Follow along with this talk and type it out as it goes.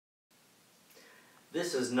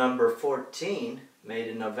This is number 14, made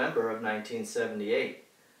in November of 1978.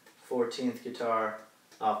 14th guitar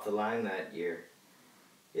off the line that year.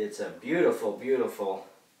 It's a beautiful, beautiful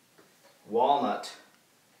Walnut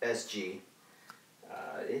SG.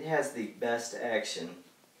 It has the best action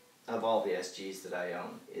of all the SGs that I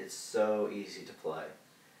own. It's so easy to play.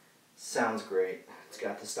 Sounds great. It's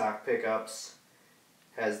got the stock pickups,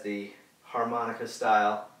 has the harmonica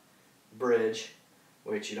style bridge,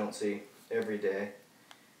 which you don't see every day,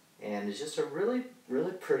 and it's just a really,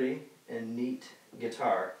 really pretty and neat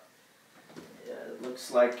guitar. It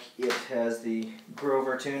looks like it has the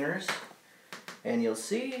Grover tuners, and you'll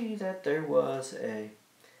see that there was a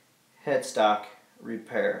headstock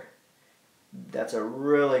repair. That's a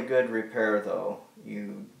really good repair though.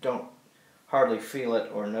 You don't hardly feel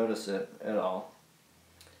it or notice it at all.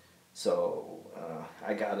 So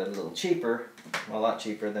I got it a little cheaper, a lot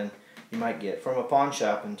cheaper than you might get from a pawn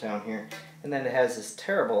shop in town here. And then it has this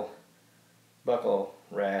terrible buckle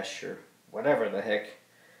rash or whatever the heck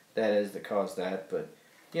that is that caused that. But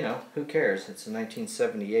you know, who cares? It's a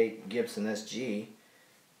 1978 Gibson SG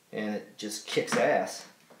and it just kicks ass.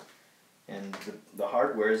 And the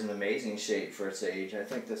hardware is in amazing shape for its age. I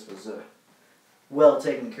think this was a well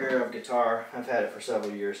taken care of guitar. I've had it for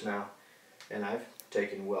several years now, and I've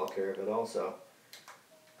taken well care of it also.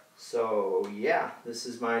 So yeah, this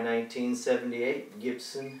is my 1978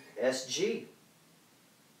 Gibson SG.